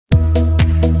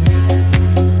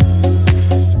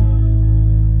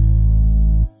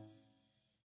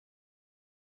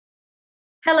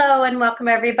Hello and welcome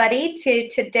everybody to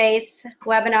today's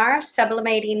webinar,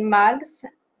 Sublimating Mugs,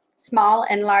 Small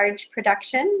and Large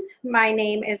Production. My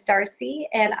name is Darcy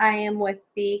and I am with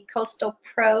the Coastal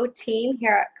Pro team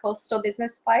here at Coastal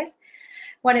Business Supplies.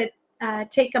 I want to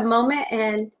take a moment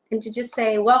and to just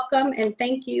say welcome and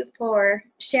thank you for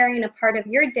sharing a part of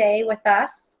your day with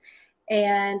us,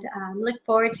 and look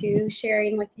forward to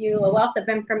sharing with you a wealth of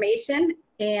information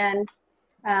and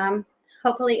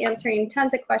hopefully answering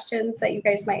tons of questions that you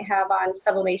guys might have on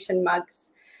sublimation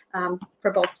mugs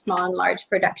for both small and large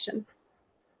production.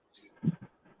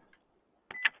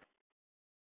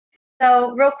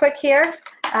 So real quick here,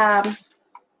 let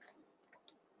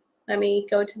me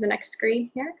go to the next screen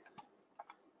here.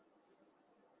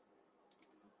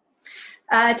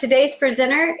 Today's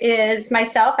presenter is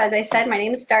myself. As I said, my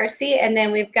name is Darcy, and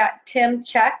then we've got Tim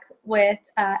Check with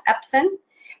Epson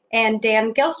and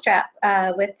Dan Gilstrap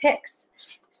with Hicks.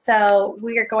 So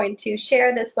we are going to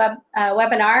share this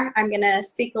webinar. I'm going to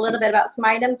speak a little bit about some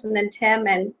items, and then Tim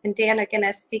and Dan are going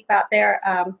to speak about their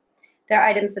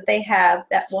items that they have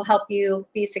that will help you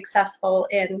be successful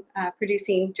in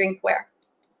producing drinkware.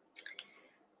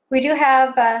 We do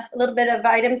have a little bit of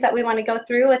items that we want to go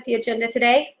through with the agenda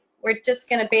today. We're just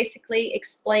going to basically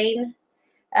explain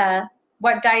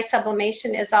what dye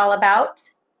sublimation is all about,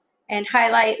 and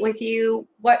highlight with you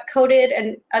what coated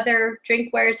and other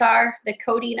drinkwares are, the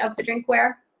coating of the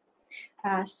drinkware,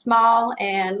 small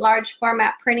and large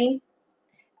format printing,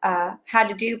 how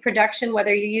to do production,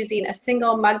 whether you're using a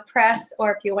single mug press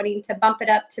or if you're wanting to bump it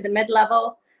up to the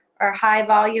mid-level or high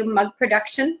volume mug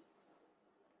production.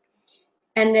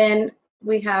 And then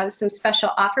we have some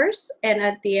special offers, and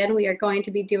at the end we are going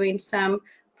to be doing some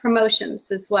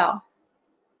promotions as well.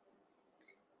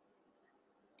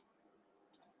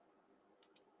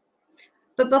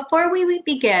 But before we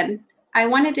begin, I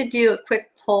wanted to do a quick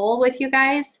poll with you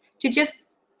guys to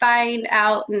just find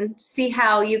out and see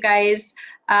how you guys,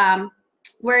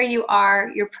 where you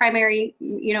are, your primary,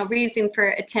 reason for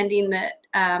attending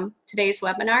the today's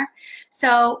webinar.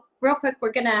 So real quick,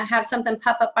 we're gonna have something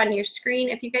pop up on your screen.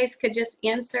 If you guys could just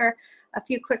answer a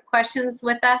few quick questions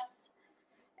with us,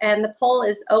 and the poll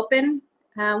is open.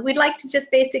 We'd like to just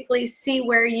basically see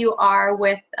where you are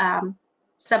with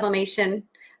sublimation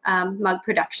mug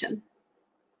production.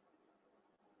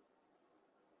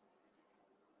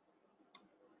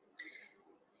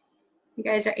 You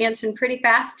guys are answering pretty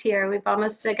fast here. We've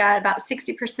almost got about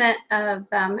 60% of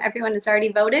everyone has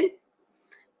already voted.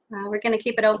 We're going to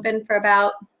keep it open for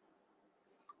about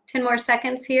 10 more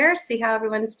seconds here, see how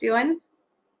everyone's doing.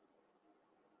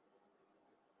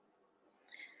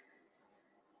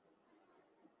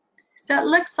 So it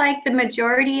looks like the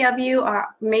majority of you are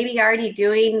maybe already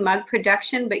doing mug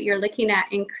production, but you're looking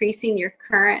at increasing your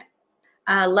current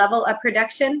level of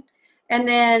production. And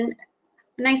then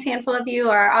a nice handful of you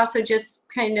are also just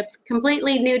kind of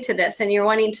completely new to this, and you're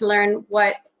wanting to learn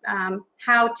what,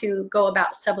 how to go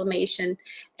about sublimation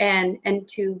and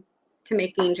to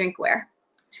making drinkware.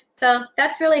 So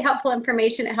that's really helpful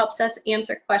information. It helps us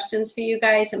answer questions for you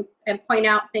guys and point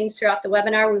out things throughout the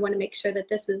webinar. We want to make sure that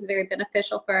this is very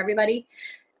beneficial for everybody.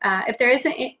 If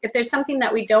there's something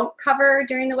that we don't cover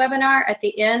during the webinar, at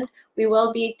the end we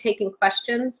will be taking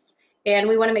questions, and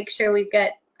we want to make sure we've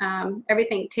got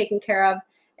everything taken care of,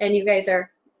 and you guys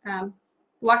are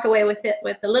walk away with it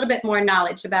with a little bit more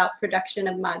knowledge about production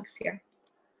of mugs here.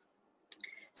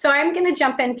 So I'm going to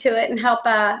jump into it and help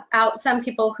out some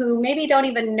people who maybe don't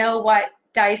even know what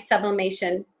dye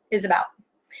sublimation is about,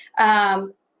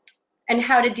 and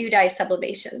how to do dye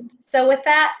sublimation. So with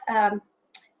that,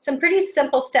 some pretty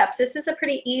simple steps. This is a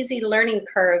pretty easy learning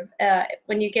curve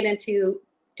when you get into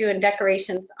doing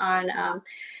decorations on.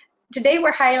 Today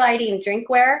we're highlighting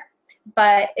drinkware,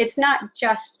 but it's not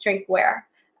just drinkware.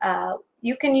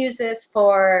 You can use this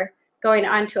for going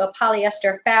onto a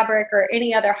polyester fabric or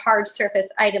any other hard surface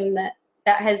item that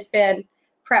has been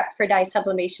prepped for dye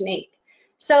sublimation ink.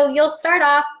 So you'll start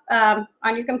off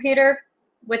on your computer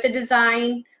with a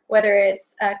design, whether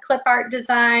it's a clip art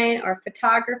design or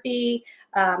photography,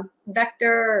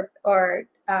 vector or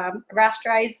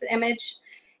rasterized image.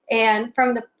 And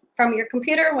from your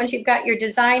computer, once you've got your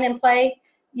design in play,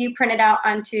 you print it out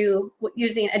onto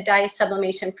using a dye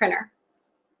sublimation printer.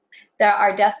 There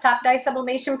are desktop dye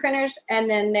sublimation printers, and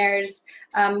then there's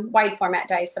wide format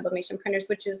dye sublimation printers,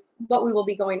 which is what we will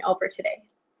be going over today.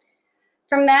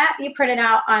 From that, you print it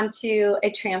out onto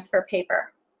a transfer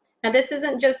paper. Now this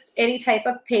isn't just any type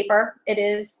of paper. It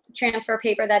is transfer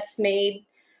paper that's made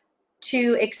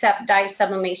to accept dye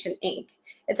sublimation ink.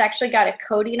 It's actually got a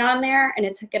coating on there, and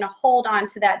it's going to hold on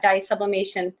to that dye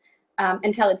sublimation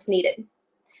until it's needed.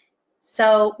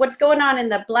 So what's going on in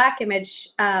the black image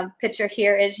picture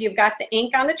here is you've got the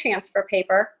ink on the transfer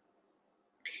paper,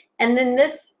 and then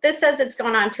this says it's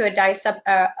going onto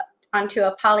onto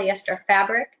a polyester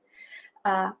fabric.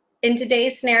 In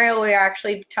today's scenario, we are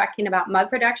actually talking about mug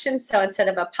production. So instead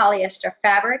of a polyester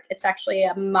fabric, it's actually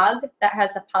a mug that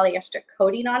has a polyester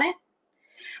coating on it.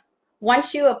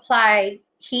 Once you apply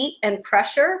heat and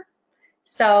pressure,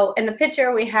 so in the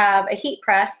picture we have a heat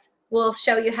press. We'll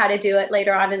show you how to do it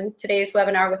later on in today's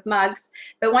webinar with mugs.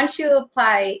 But once you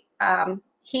apply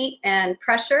heat and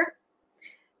pressure,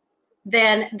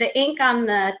 then the ink on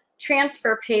the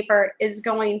transfer paper is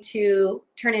going to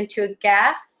turn into a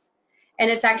gas,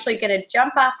 and it's actually going to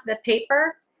jump off the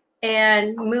paper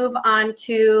and move on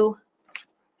to,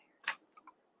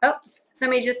 oops,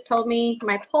 somebody just told me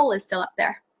my poll is still up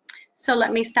there. So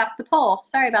let me stop the poll.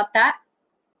 Sorry about that.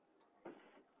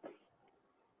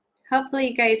 Hopefully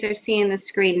you guys are seeing the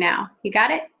screen now. You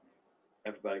got it?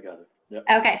 Everybody got it. Yep.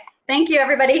 Okay. Thank you,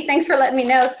 everybody. Thanks for letting me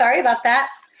know. Sorry about that.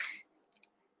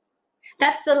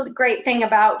 That's the great thing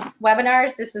about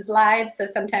webinars. This is live, so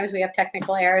sometimes we have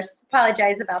technical errors.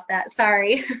 Apologize about that.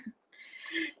 Sorry.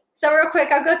 So real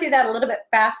quick, I'll go through that a little bit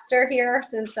faster here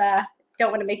since I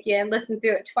don't want to make you listen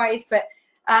through it twice. But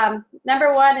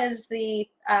number one is the,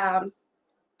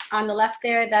 on the left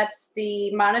there, that's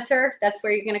the monitor. That's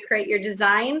where you're going to create your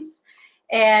designs.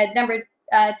 And number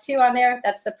two on there,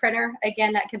 that's the printer.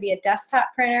 Again, that could be a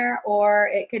desktop printer, or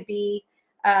it could be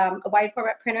a wide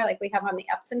format printer like we have on the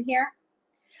Epson here.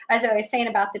 As I was saying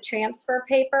about the transfer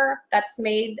paper, that's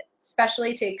made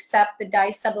specially to accept the dye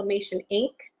sublimation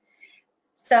ink.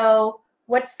 So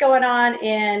what's going on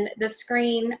in the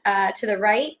screen to the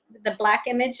right, the black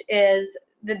image, is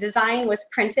the design was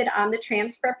printed on the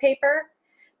transfer paper,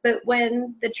 but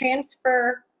when the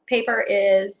transfer paper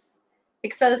is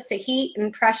exposed to heat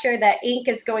and pressure, that ink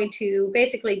is going to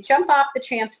basically jump off the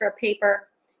transfer paper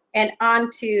and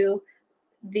onto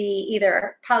the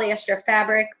either polyester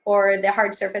fabric or the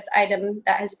hard surface item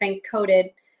that has been coated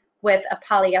with a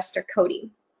polyester coating.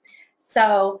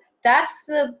 So that's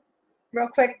the real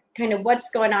quick kind of what's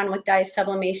going on with dye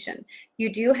sublimation.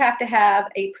 You do have to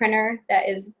have a printer that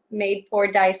is made for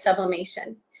dye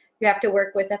sublimation. You have to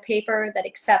work with a paper that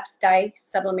accepts dye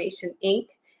sublimation ink,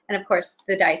 and of course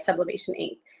the dye sublimation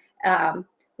ink.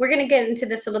 We're going to get into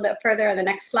this a little bit further on the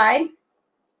next slide.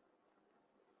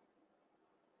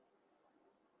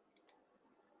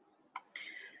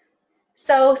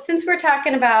 So since we're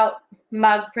talking about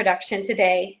mug production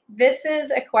today, this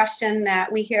is a question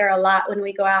that we hear a lot when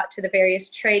we go out to the various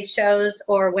trade shows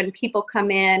or when people come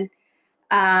in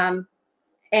and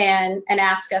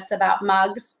ask us about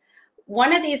mugs.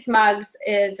 One of these mugs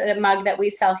is a mug that we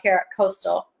sell here at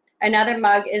Coastal. Another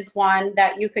mug is one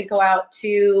that you could go out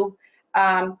to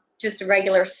just a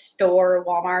regular store,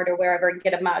 Walmart or wherever, and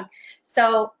get a mug.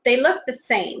 So they look the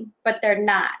same, but they're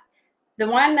not. The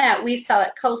one that we sell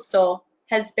at Coastal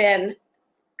has been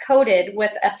coated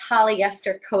with a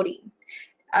polyester coating.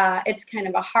 It's kind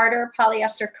of a harder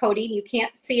polyester coating. You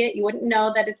can't see it, you wouldn't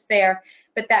know that it's there,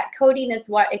 but that coating is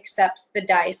what accepts the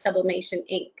dye sublimation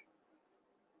ink.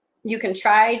 You can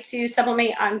try to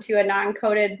sublimate onto a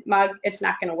non-coated mug. It's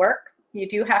not going to work. You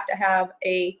do have to have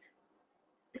a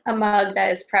mug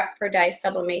that is prepped for dye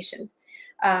sublimation.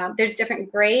 There's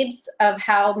different grades of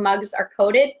how mugs are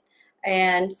coated,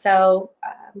 and so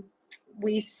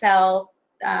we sell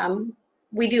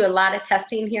we do a lot of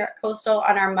testing here at Coastal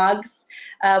on our mugs.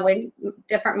 When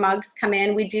different mugs come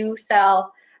in, we do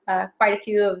sell quite a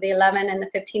few of the 11 and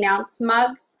the 15-ounce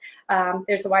mugs.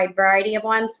 There's a wide variety of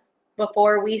ones.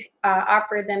 Before we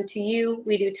offer them to you,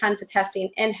 we do tons of testing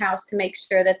in-house to make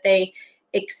sure that they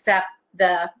accept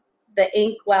the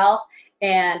ink well,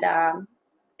 and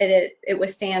it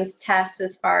withstands tests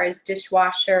as far as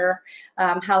dishwasher,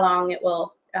 how long it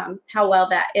will, how well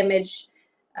that image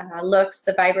looks,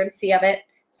 the vibrancy of it.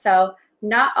 So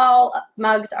not all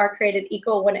mugs are created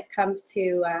equal when it comes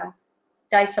to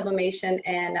dye sublimation,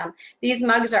 and these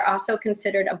mugs are also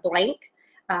considered a blank.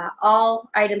 All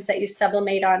items that you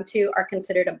sublimate onto are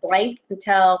considered a blank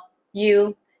until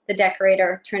you, the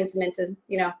decorator, turns them into,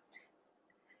 you know,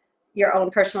 your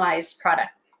own personalized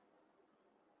product.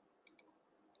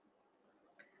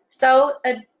 So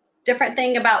a different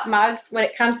thing about mugs when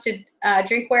it comes to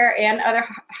drinkware and other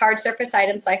hard surface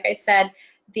items, like I said,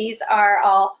 these are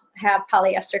all have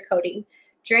polyester coating.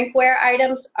 Drinkware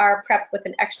items are prepped with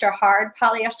an extra hard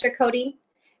polyester coating,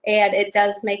 and it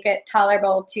does make it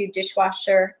tolerable to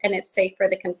dishwasher, and it's safe for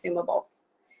the consumable.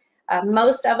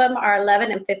 Most of them are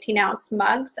 11 and 15-ounce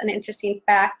mugs. An interesting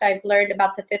fact I've learned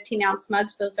about the 15-ounce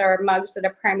mugs, those are mugs that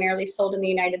are primarily sold in the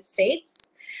United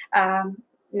States.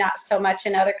 not so much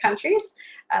in other countries.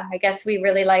 I guess we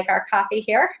really like our coffee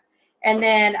here. And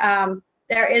then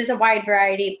there is a wide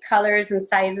variety of colors and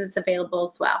sizes available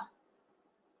as well.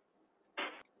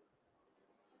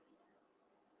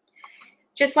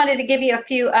 Just wanted to give you a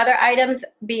few other items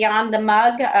beyond the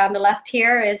mug. On the left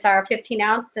here is our 15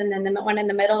 ounce, and then the one in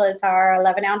the middle is our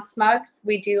 11 ounce mugs.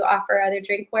 We do offer other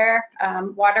drinkware,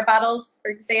 water bottles, for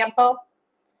example.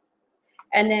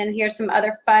 And then here's some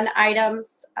other fun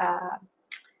items,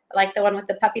 like the one with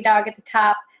the puppy dog at the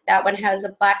top. That one has a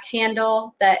black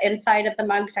handle. The inside of the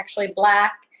mug is actually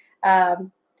black.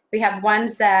 We have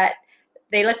ones that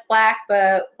they look black,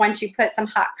 but once you put some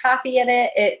hot coffee in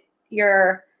it,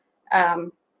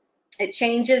 it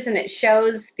changes and it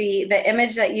shows the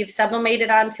image that you've sublimated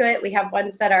onto it. We have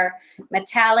ones that are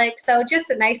metallic, so just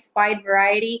a nice wide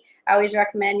variety. I always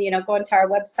recommend, going to our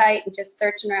website and just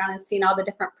searching around and seeing all the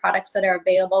different products that are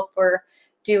available for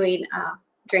doing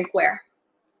drinkware.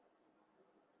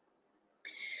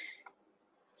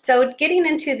 So getting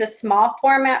into the small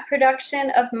format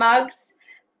production of mugs,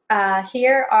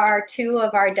 here are two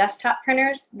of our desktop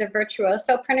printers, the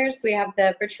Virtuoso printers. We have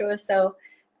the Virtuoso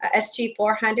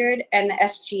SG400 and the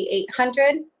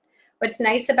SG800. What's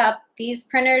nice about these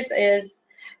printers is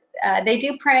they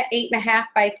do print 8.5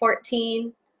 by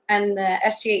 14, and the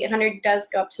SG800 does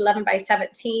go up to 11 by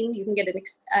 17. You can get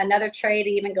another tray to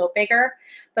even go bigger.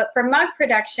 But for mug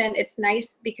production, it's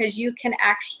nice because you can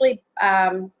actually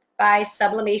buy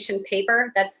sublimation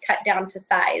paper that's cut down to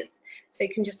size. So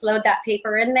you can just load that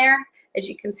paper in there. As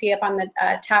you can see up on the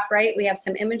top right, we have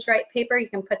some image right paper. You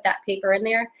can put that paper in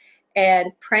there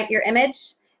and print your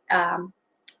image, and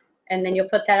then you'll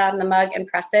put that on the mug and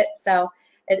press it. So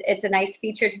it's a nice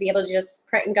feature to be able to just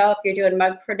print and go if you're doing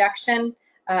mug production.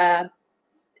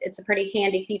 It's a pretty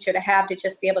handy feature to have, to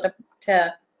just be able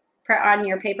to print on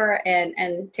your paper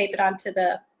and tape it onto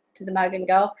the mug and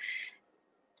go.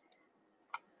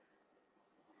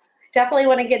 Definitely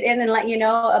want to get in and let you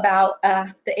know about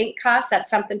the ink cost. That's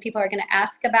something people are going to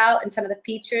ask about, and some of the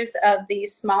features of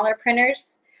these smaller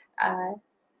printers.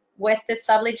 With the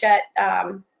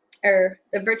SubliJet or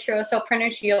the Virtuoso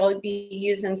printers, you'll be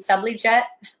using SubliJet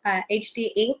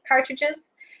HD ink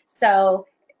cartridges. So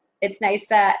it's nice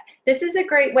that this is a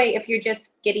great way if you're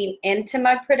just getting into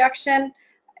mug production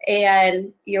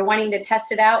and you're wanting to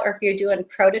test it out, or if you're doing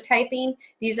prototyping.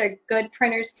 These are good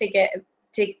printers to get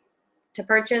to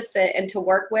purchase and to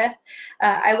work with.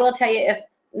 I will tell you, if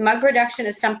mug production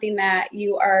is something that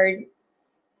you are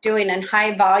doing in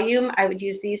high volume, I would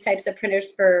use these types of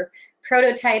printers for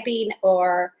prototyping,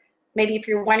 or maybe if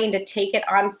you're wanting to take it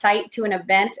on site to an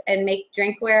event and make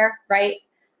drinkware right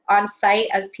on site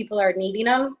as people are needing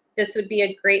them. This would be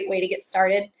a great way to get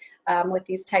started with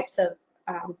these types of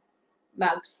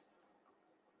mugs.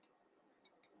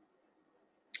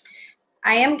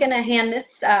 I am going to hand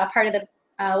this part of the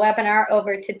webinar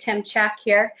over to Tim Check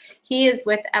here. He is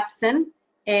with Epson,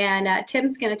 and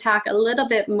Tim's going to talk a little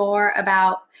bit more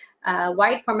about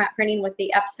wide format printing with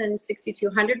the Epson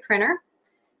 6200 printer.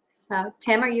 So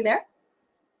Tim, are you there?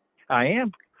 I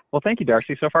am. Well, thank you,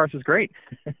 Darcy. So far, this is great.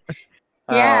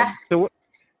 Yeah. So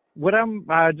what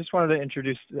I just wanted to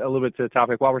introduce a little bit to the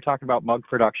topic while we're talking about mug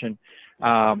production.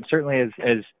 Certainly,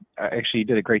 as actually you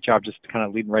did a great job just kind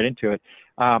of leading right into it.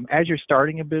 As you're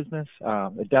starting a business,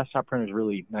 a desktop printer is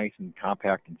really nice and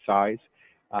compact in size.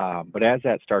 But as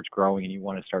that starts growing and you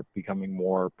want to start becoming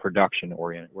more production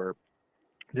oriented, where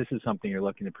this is something you're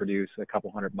looking to produce a couple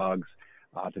hundred mugs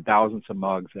to thousands of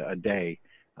mugs a day,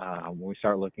 when we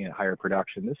start looking at higher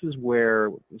production, this is where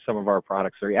some of our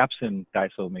products, or Epson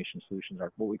dye-sublimation solutions,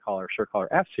 are what we call our SureColor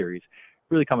F series,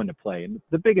 really come into play. And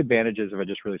the big advantages, if I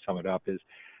just really sum it up, is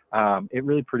it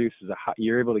really produces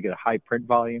you're able to get a high print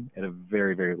volume at a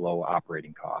very, very low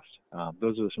operating cost.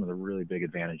 Those are some of the really big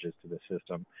advantages to the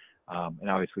system. And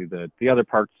obviously the other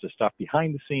parts, the stuff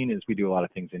behind the scene, is we do a lot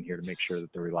of things in here to make sure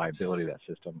that the reliability of that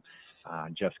system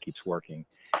just keeps working.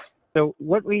 So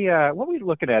what we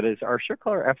looking at is our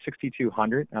SureColor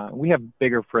F6200. We have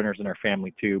bigger printers in our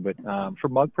family too, but for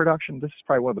mug production, this is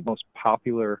probably one of the most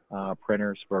popular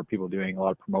printers for people doing a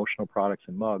lot of promotional products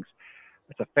and mugs.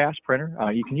 It's a fast printer.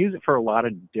 You can use it for a lot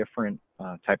of different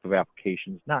type of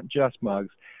applications, not just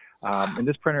mugs. And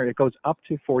this printer, it goes up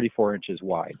to 44 inches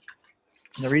wide.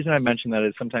 And the reason I mention that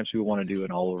is sometimes people want to do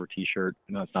an all-over T-shirt.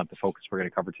 I know it's not the focus we're going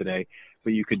to cover today,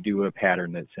 but you could do a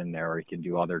pattern that's in there, or you can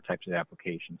do other types of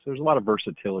applications. So there's a lot of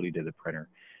versatility to the printer.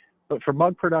 But for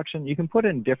mug production, you can put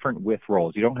in different width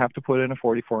rolls. You don't have to put in a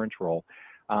 44-inch roll.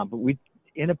 But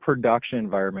in a production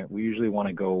environment, we usually want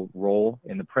to go roll,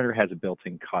 and the printer has a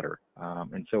built-in cutter.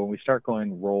 And so when we start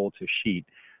going roll to sheet,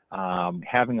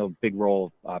 having a big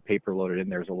roll of paper loaded in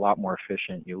there is a lot more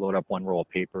efficient. You load up one roll of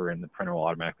paper and the printer will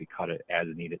automatically cut it as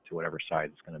needed to whatever size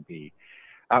it's going to be.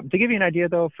 To give you an idea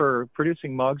though, for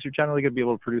producing mugs, you're generally going to be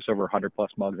able to produce over 100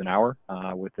 plus mugs an hour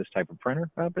with this type of printer,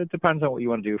 but it depends on what you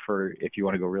want to do for if you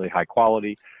want to go really high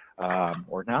quality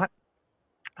or not.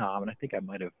 And I think I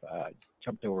might have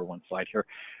jumped over one slide here.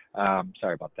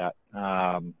 Sorry about that.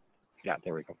 Yeah,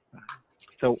 there we go.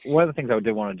 So one of the things I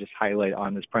did want to just highlight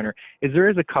on this printer is there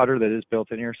is a cutter that is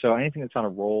built in here. So anything that's on a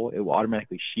roll, it will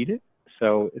automatically sheet it.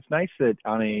 So it's nice that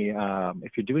on a,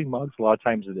 if you're doing mugs, a lot of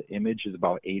times the image is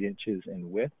about 8 inches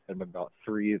in width and about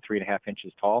 3 to 3.5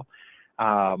 inches tall.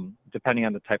 Depending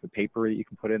on the type of paper you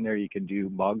can put in there, you can do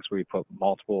mugs where you put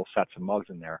multiple sets of mugs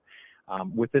in there.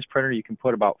 With this printer, you can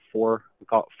put about 4, we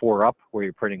call it 4 up, where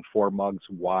you're printing 4 mugs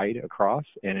wide across.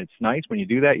 And it's nice when you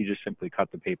do that, you just simply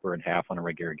cut the paper in half on a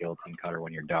regular guillotine cutter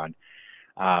when you're done.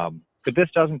 But this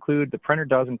does include, the printer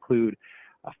does include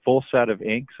a full set of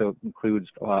ink. So it includes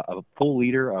a full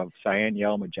liter of cyan,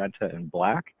 yellow, magenta, and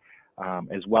black,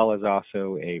 as well as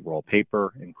also a roll of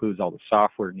paper. It includes all the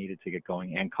software needed to get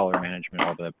going and color management,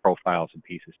 all the profiles and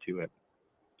pieces to it.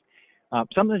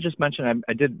 Something I just mentioned,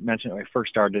 I did mention when I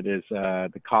first started, is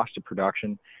the cost of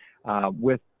production.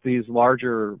 With these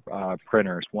larger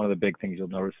printers, one of the big things you'll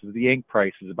notice is the ink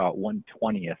price is about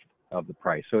 1/20th of the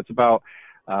price. So it's about,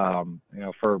 you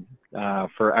know,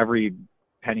 for every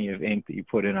penny of ink that you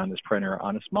put in on this printer,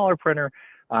 on a smaller printer,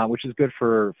 which is good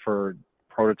for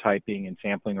prototyping and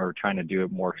sampling or trying to do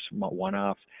it more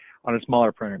one-offs. On a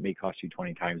smaller printer, it may cost you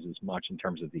 20 times as much in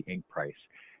terms of the ink price.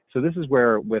 So this is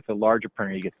where, with a larger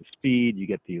printer, you get the speed, you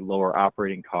get the lower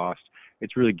operating cost.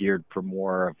 It's really geared for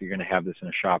more if you're going to have this in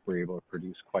a shop where you're able to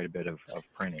produce quite a bit of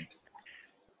printing.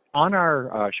 On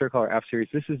our SureColor F series,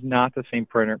 this is not the same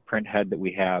print head that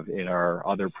we have in our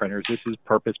other printers. This is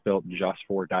purpose-built just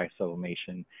for dye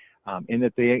sublimation, in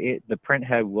that the print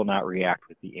head will not react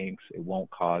with the inks. It won't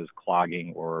cause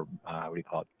clogging or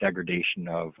degradation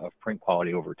of print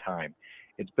quality over time.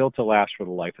 It's built to last for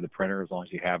the life of the printer. As long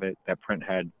as you have it, that print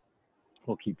head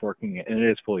will keep working, and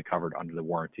it is fully covered under the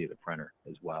warranty of the printer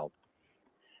as well.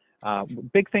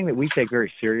 Big thing that we take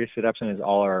very serious at Epson is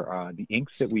all our the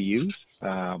inks that we use.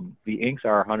 The inks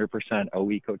are 100%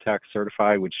 OEcotex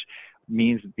certified, which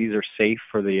means that these are safe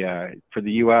for the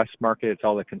U.S. market. It's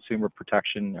all the consumer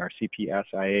protection, our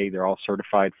CPSIA. They're all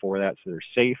certified for that, so they're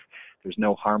safe. There's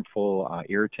no harmful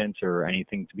irritants or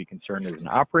anything to be concerned as an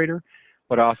operator.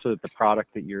 But also that the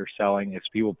product that you're selling, if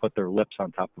people put their lips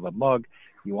on top of a mug,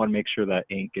 you want to make sure that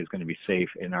ink is going to be safe,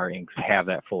 and our inks have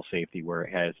that full safety where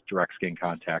it has direct skin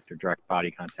contact or direct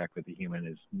body contact with the human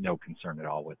is no concern at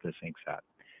all with this ink set.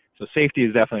 So safety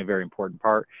is definitely a very important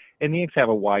part, and the inks have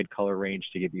a wide color range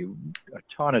to give you a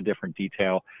ton of different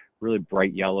detail, really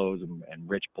bright yellows and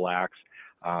rich blacks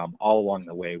all along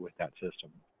the way with that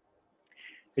system.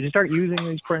 As you start using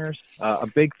these printers, a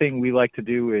big thing we like to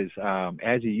do is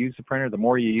as you use the printer, the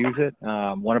more you use it,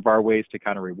 one of our ways to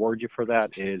kind of reward you for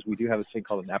that is we do have this thing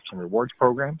called an Epson Rewards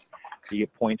program. You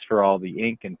get points for all the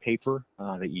ink and paper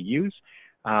that you use,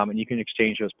 and you can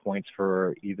exchange those points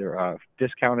for either a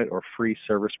discounted or free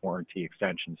service warranty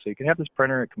extension. So you can have this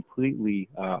printer completely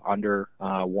under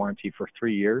warranty for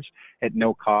 3 years at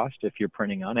no cost if you're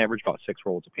printing on average about 6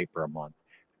 rolls of paper a month.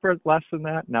 For less than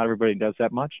that, not everybody does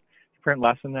that much. Print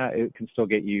less than that, it can still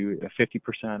get you a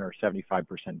 50% or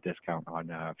 75% discount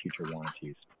on future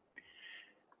warranties.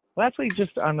 Lastly,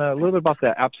 just on a little bit about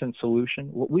the Epson solution,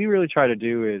 what we really try to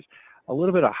do is a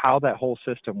little bit of how that whole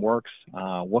system works,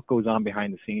 what goes on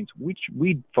behind the scenes.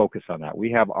 We focus on that.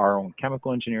 We have our own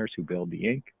chemical engineers who build the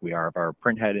ink. We have our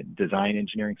printhead design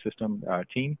engineering system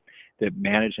team that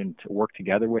manage and to work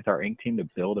together with our ink team to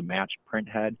build a matched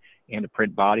printhead and a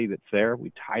print body that's there.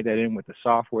 We tie that in with the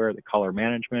software, the color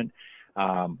management,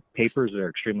 papers that are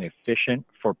extremely efficient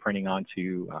for printing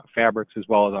onto fabrics as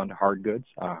well as onto hard goods,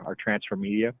 our transfer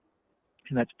media.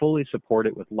 And that's fully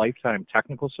supported with lifetime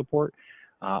technical support.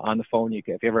 On the phone, if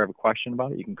you ever have a question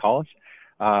about it, you can call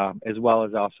us, as well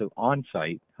as also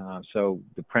on-site. So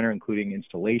the printer, including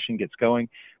installation, gets going,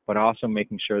 but also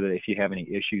making sure that if you have any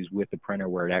issues with the printer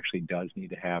where it actually does need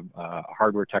to have a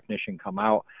hardware technician come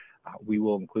out, we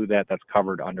will include that. That's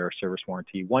covered under our service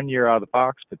warranty 1 year out of the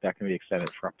box, but that can be extended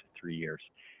for up to 3 years.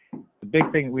 The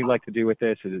big thing we like to do with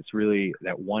this is it's really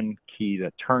that one key,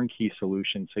 that turnkey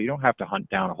solution, so you don't have to hunt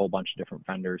down a whole bunch of different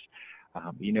vendors.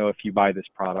 You know, if you buy this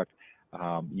product,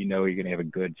 you know you're going to have a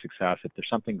good success. If there's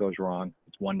something goes wrong,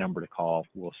 it's one number to call.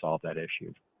 We'll solve that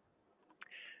issue.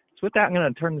 So with that, I'm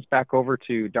going to turn this back over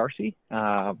to Darcy.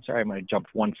 Sorry, I'm going to jump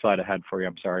one slide ahead for you.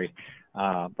 I'm sorry.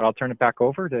 But I'll turn it back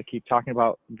over to keep talking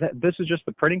about this is just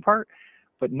the printing part.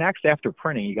 But next, after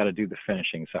printing, you got to do the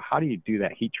finishing. So how do you do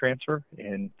that heat transfer?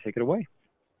 And take it away.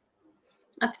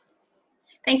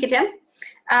 Thank you, Tim.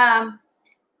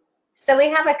 So we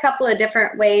have a couple of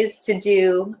different ways to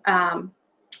do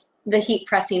the heat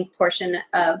pressing portion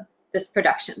of this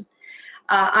production.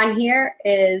 On here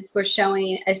we're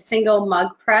showing a single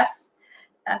mug press.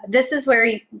 This is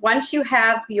where once you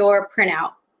have your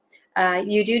printout,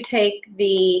 you do take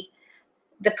the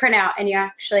printout and you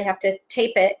actually have to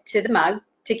tape it to the mug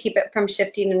to keep it from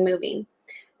shifting and moving.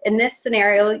 In this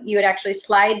scenario, you would actually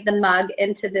slide the mug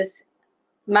into this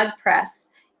mug press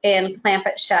and clamp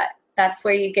it shut. That's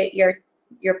where you get your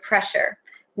pressure.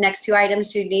 Next two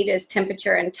items you need is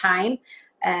temperature and time,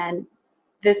 and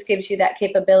this gives you that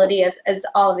capability as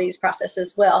all of these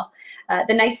processes will.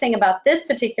 The nice thing about this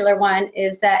particular one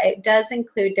is that it does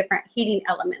include different heating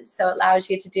elements, so it allows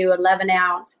you to do 11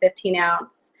 ounce, 15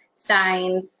 ounce,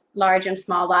 steins, large and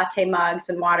small latte mugs,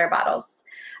 and water bottles.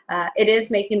 It is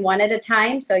making one at a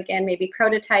time, so again, maybe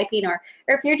prototyping, or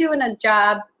if you're doing a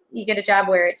job, you get a job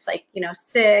where it's like,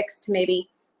 6 to maybe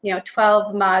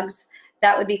 12 mugs,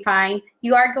 that would be fine.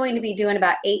 You are going to be doing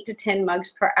about 8 to 10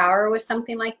 mugs per hour with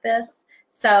something like this.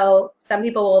 So some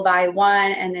people will buy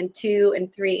 1 and then 2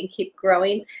 and 3 and keep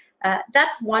growing.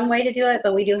 That's one way to do it,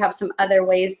 but we do have some other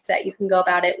ways that you can go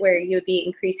about it where you would be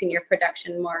increasing your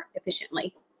production more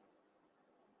efficiently.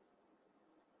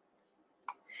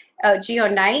 Oh,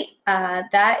 Geonite,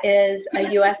 that is a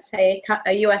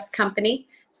US company.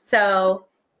 So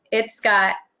it's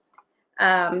got,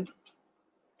 they're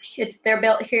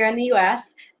built here in the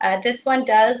US. This one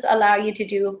does allow you to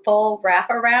do a full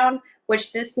wraparound,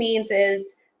 which this means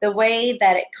is the way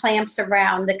that it clamps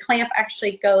around, the clamp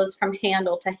actually goes from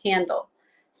handle to handle.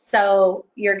 So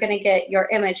you're going to get your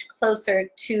image closer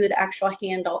to the actual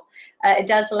handle. It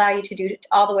does allow you to do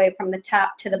all the way from the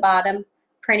top to the bottom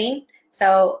printing.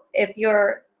 So if you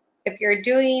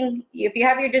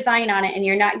have your design on it and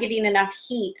you're not getting enough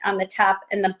heat on the top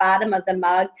and the bottom of the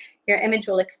mug, your image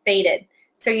will look faded.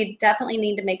 So you definitely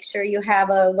need to make sure you have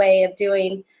a way of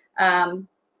doing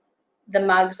the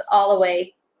mugs all the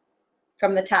way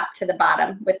from the top to the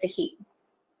bottom with the heat.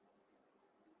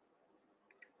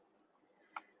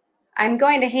 I'm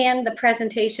going to hand the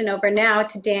presentation over now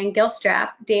to Dan Gilstrap.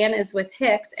 Dan is with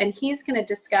Hicks, and he's going to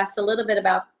discuss a little bit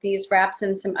about these wraps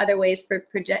and some other ways for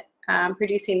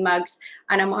producing mugs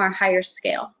on a more higher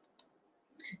scale.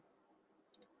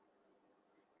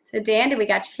 So Dan, do we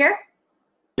got you here?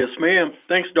 Yes, ma'am.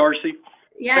 Thanks, Darcy.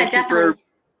 Yeah, definitely.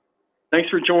 Thanks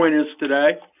for joining us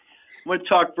today. I'm going to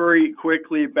talk very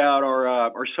quickly about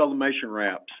our sublimation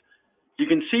wraps. You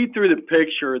can see through the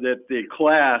picture that the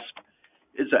clasp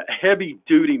is a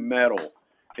heavy-duty metal.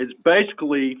 It's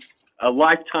basically a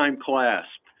lifetime clasp.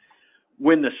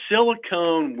 When the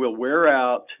silicone will wear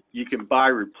out, you can buy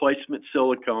replacement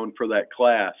silicone for that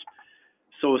clasp.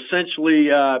 So essentially,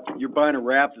 you're buying a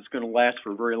wrap that's going to last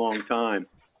for a very long time.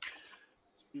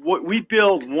 We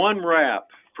build one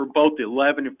wrap for both the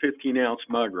 11 and 15-ounce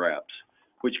mug wraps,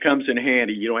 which comes in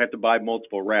handy. You don't have to buy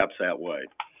multiple wraps that way.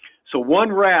 So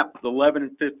one wrap, the 11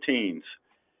 and 15s.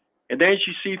 And then as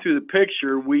you see through the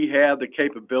picture, we have the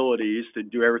capabilities to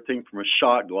do everything from a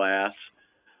shot glass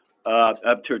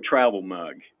up to a travel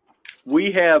mug.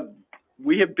 We have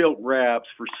built wraps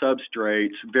for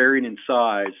substrates varying in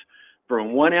size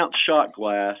from a 1-ounce shot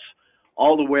glass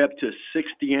all the way up to a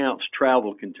 60-ounce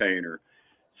travel container.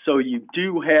 So you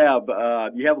do have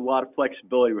you have a lot of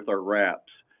flexibility with our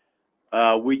wraps.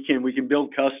 We can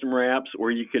build custom wraps,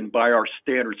 or you can buy our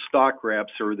standard stock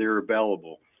wraps, or they're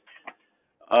available.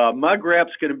 Mug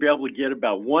wrap's going to be able to get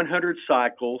about 100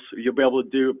 cycles. You'll be able to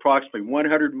do approximately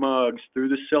 100 mugs through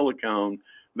the silicone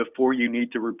before you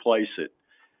need to replace it.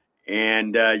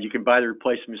 And you can buy the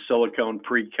replacement silicone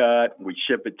pre-cut. We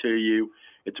ship it to you.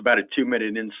 It's about a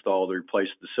 2-minute install to replace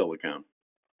the silicone.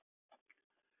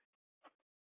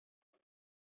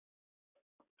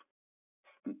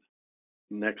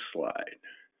 Next slide.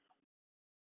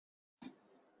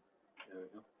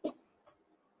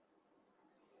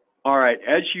 All right,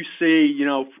 as you see,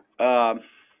 the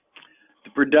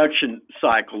production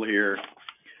cycle here,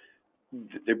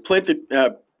 they print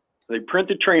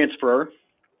the transfer,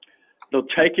 they'll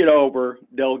take it over,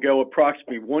 they'll go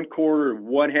approximately 1/4 to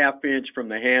 1/2 inch from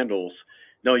the handles.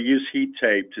 They'll use heat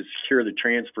tape to secure the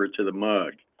transfer to the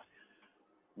mug.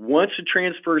 Once the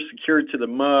transfer is secured to the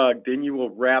mug, then you will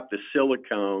wrap the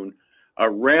silicone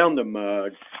around the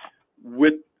mug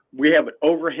with, we have an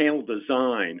overhandle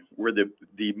design where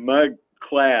the mug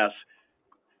clasp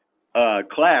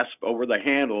over the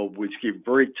handle, which give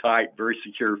very tight, very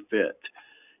secure fit.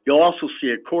 You'll also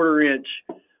see a 1/4 inch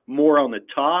more on the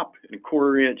top and a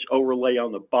 1/4 inch overlay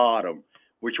on the bottom,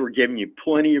 which we're giving you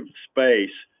plenty of space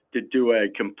to do a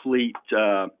complete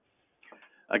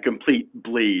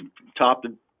bleed, top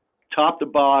to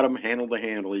bottom, handle to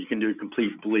handle. You can do a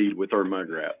complete bleed with our mug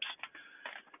wraps.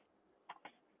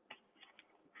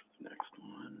 Next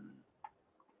one.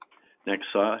 Next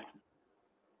slide.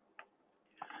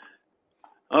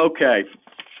 Okay.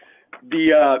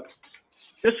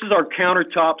 This is our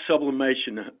countertop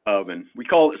sublimation oven. We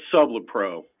call it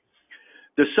SublaPro.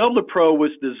 The SublaPro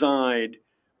was designed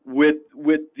with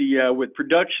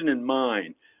production in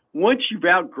mind. Once you've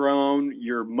outgrown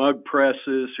your mug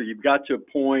presses or you've got to a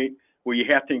point where you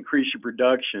have to increase your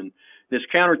production, this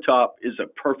countertop is a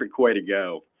perfect way to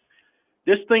go.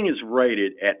 This thing is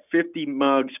rated at 50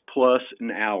 mugs plus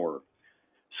an hour.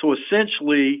 So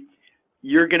essentially,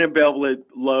 you're going to be able to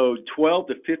load 12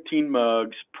 to 15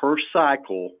 mugs per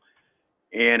cycle,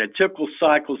 and a typical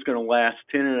cycle is going to last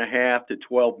 10.5 to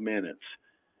 12 minutes.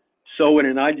 So in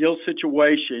an ideal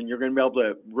situation, you're going to be able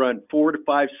to run 4 to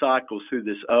 5 cycles through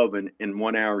this oven in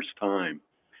 1 hour's time.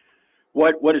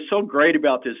 What is so great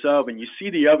about this oven, you see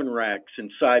the oven racks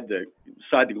inside the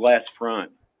glass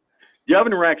front. The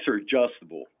oven racks are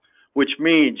adjustable, which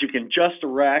means you can adjust the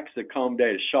racks to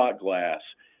accommodate a shot glass,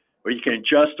 or you can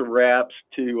adjust the wraps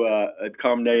to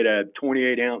accommodate a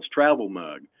 28-ounce travel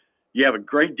mug. You have a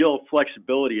great deal of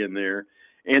flexibility in there,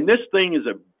 and this thing is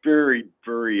a very,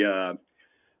 very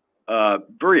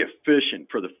efficient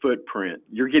for the footprint.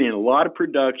 You're getting a lot of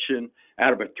production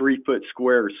out of a 3-foot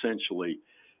square, essentially.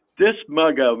 This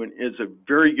mug oven is a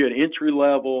very good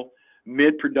entry-level,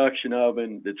 mid-production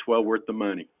oven that's well worth the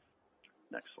money.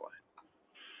 Next slide.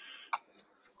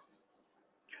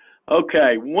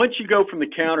 Okay, once you go from the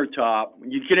countertop,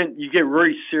 you get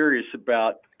very serious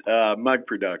about mug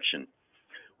production.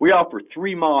 We offer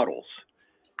 3 models.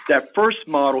 That first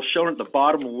model shown at the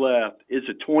bottom left is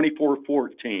a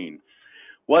 2414.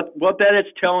 What that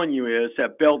is telling you is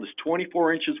that belt is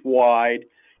 24 inches wide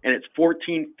and it's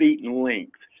 14 feet in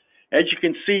length. As you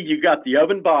can see, you got the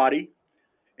oven body,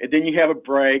 and then you have a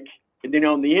brake, and then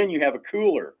on the end you have a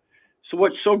cooler. So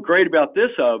what's so great about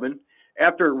this oven,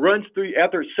 after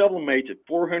it sublimates at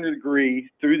 400 degrees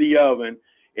through the oven,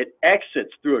 it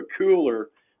exits through a cooler.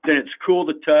 Then it's cool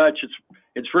to touch.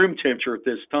 It's room temperature at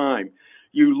this time.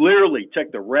 You literally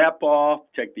take the wrap off,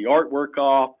 take the artwork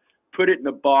off, put it in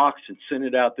a box, and send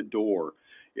it out the door.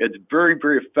 It's very,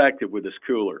 very effective with this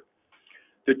cooler.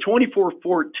 The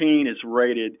 2414 is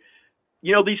rated.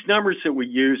 You know, these numbers that we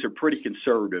use are pretty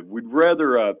conservative. We'd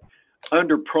rather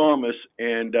under-promise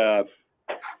and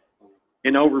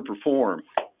overperform.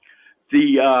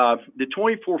 The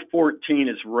 2414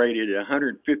 is rated at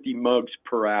 150 mugs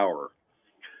per hour.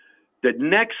 The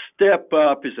next step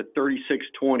up is a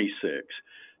 3626.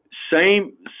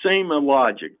 Same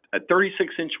logic. A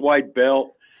 36-inch wide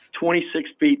belt,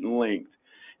 26 feet in length.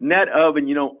 And that oven,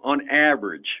 you know, on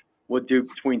average, will do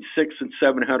between 600 and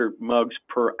 700 mugs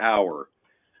per hour.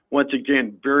 Once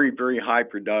again, very, very high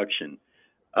production.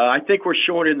 I think we're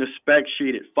showing in the spec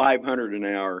sheet at 500 an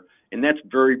hour, and that's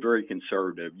very, very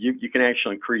conservative. You can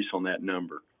actually increase on that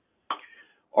number.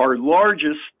 Our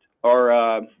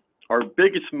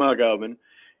biggest mug oven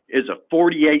is a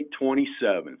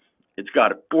 4827. It's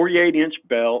got a 48-inch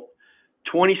belt,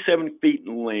 27 feet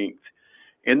in length,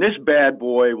 and this bad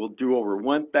boy will do over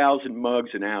 1,000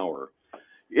 mugs an hour.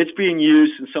 It's being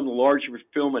used in some of the larger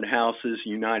fulfillment houses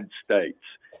in the United States.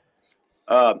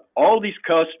 All these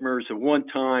customers at one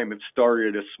time have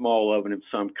started a small oven of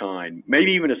some kind,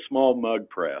 maybe even a small mug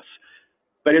press.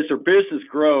 But as their business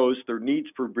grows, their needs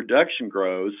for production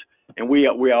grows, and we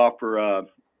offer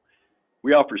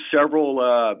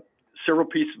several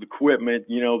pieces of equipment,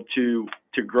 you know, to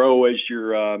grow as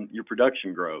your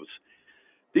production grows.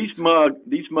 These mug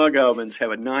ovens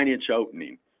have a 9-inch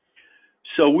opening,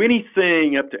 so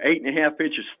anything up to 8.5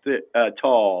 inches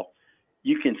tall,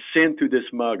 you can send through this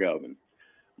mug oven.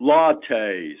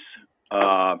 Lattes,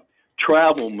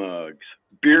 travel mugs,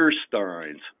 beer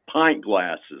steins, pint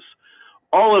glasses,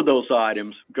 all of those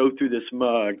items go through this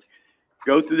mug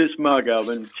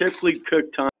oven. Typically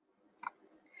cook time.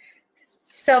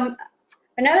 So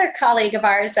another colleague of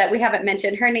ours that we haven't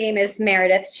mentioned, her name is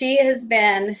Meredith. She has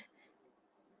been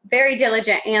very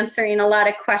diligent answering a lot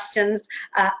of questions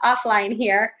offline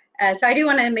here. So I do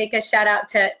want to make a shout out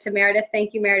to Meredith.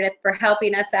 Thank you, Meredith, for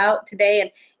helping us out today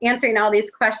and answering all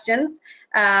these questions.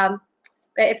 But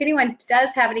if anyone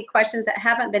does have any questions that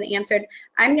haven't been answered,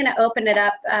 I'm going to open it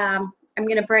up. I'm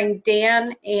going to bring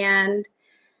Dan and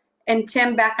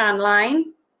Tim back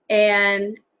online,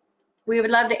 and we would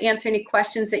love to answer any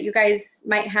questions that you guys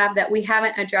might have that we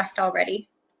haven't addressed already.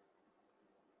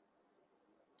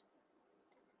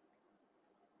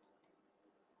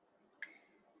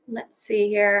 let's see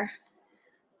here.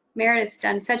 Meredith's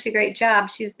done such a great job.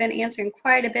 She's been answering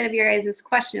quite a bit of your guys'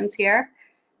 questions here.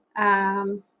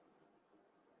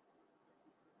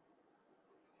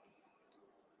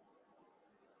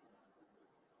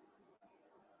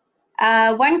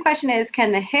 One question is,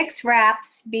 can the Hicks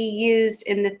wraps be used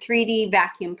in the 3D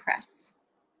vacuum press?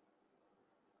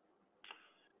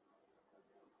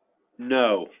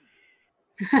 No.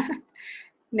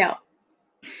 No.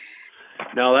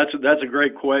 No, that's a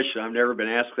great question. I've never been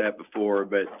asked that before,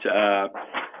 but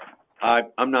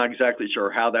I'm not exactly sure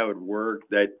how that would work.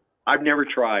 That I've never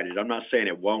tried it. I'm not saying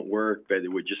it won't work, but it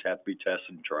would just have to be tested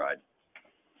and tried.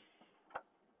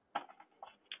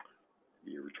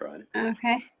 You ever tried it?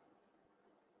 Okay.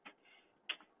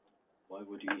 Why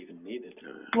would you even need it?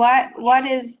 What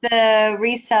is the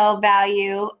resale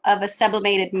value of a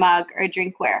sublimated mug or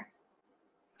drinkware?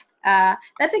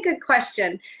 That's a good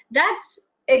question.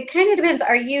 It kind of depends.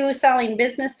 Are you selling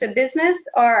business to business,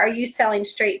 or are you selling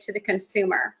straight to the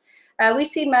consumer? We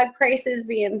see mug prices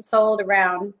being sold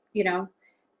around, an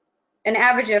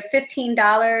average of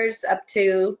 $15 up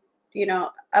to,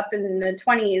 up in the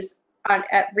 20s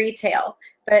at retail.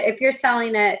 But if you're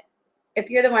selling it, if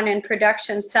you're the one in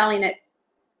production selling it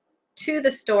to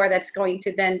the store that's going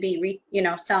to then be,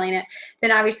 selling it,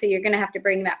 then obviously you're going to have to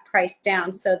bring that price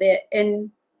down so that the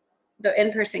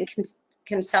in-person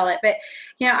can sell it. But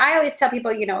I always tell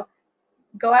people,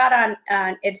 go out on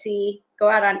Etsy, go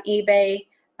out on eBay,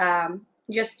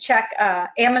 just check.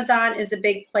 Amazon is a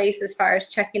big place as far as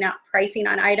checking out pricing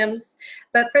on items,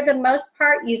 but for the most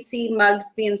part you see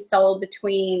mugs being sold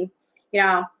between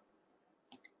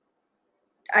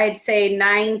I'd say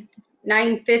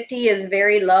 $9.50 is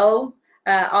very low,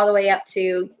 all the way up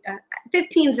to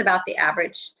 15 is about the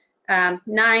average. 9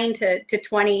 to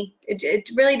 20. It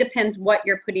really depends what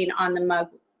you're putting on the mug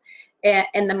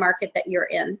and the market that you're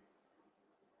in.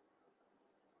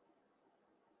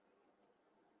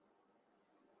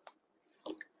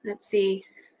 Let's see.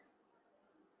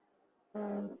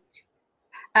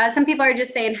 Some people are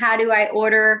just saying, how do I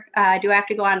order? Do I have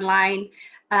to go online?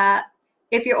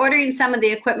 If you're ordering some of the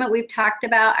equipment we've talked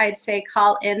about, I'd say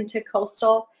call in to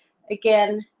Coastal.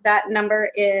 Again, that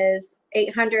number is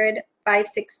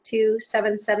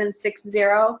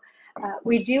 800-562-7760.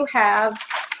 We do have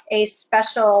a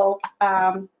special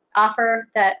offer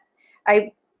that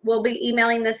I will be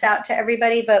emailing this out to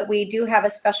everybody, but we do have a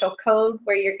special code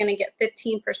where you're going to get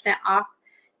 15% off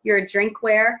your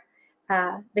drinkware.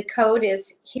 The code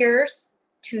is "Here's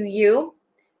to You."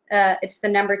 It's the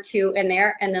number 2 in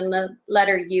there, and then the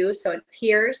letter U. So it's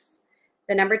 "Here's,"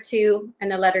 the number 2,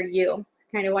 and the letter U.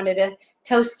 Kind of wanted to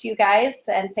toast you guys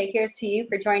and say here's to you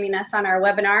for joining us on our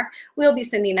webinar. We'll be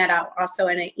sending that out also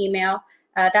in an email.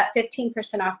 That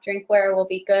 15% off drinkware will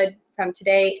be good from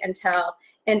today until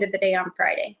end of the day on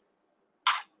Friday.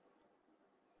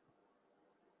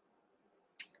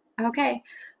 Okay.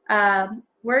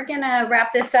 We're gonna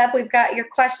wrap this up. We've got your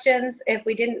questions. If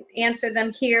we didn't answer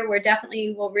them here, we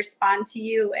definitely will respond to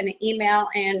you in an email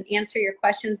and answer your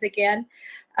questions again.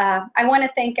 I want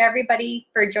to thank everybody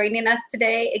for joining us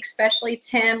today, especially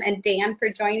Tim and Dan for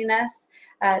joining us.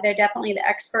 They're definitely the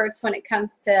experts when it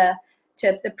comes to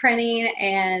the printing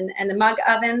and the mug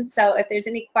ovens. So if there's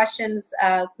any questions,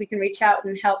 we can reach out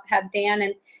and have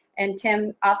Dan and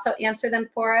Tim also answer them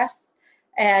for us.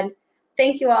 And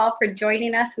thank you all for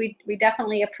joining us. We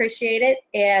definitely appreciate it.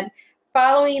 And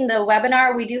following the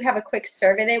webinar, we do have a quick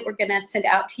survey that we're going to send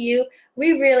out to you.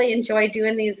 We really enjoy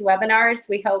doing these webinars.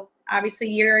 We hope obviously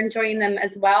you're enjoying them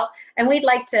as well. And we'd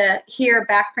like to hear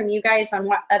back from you guys on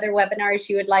what other webinars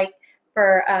you would like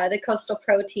for the Coastal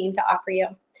Pro team to offer you.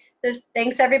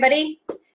 Thanks everybody.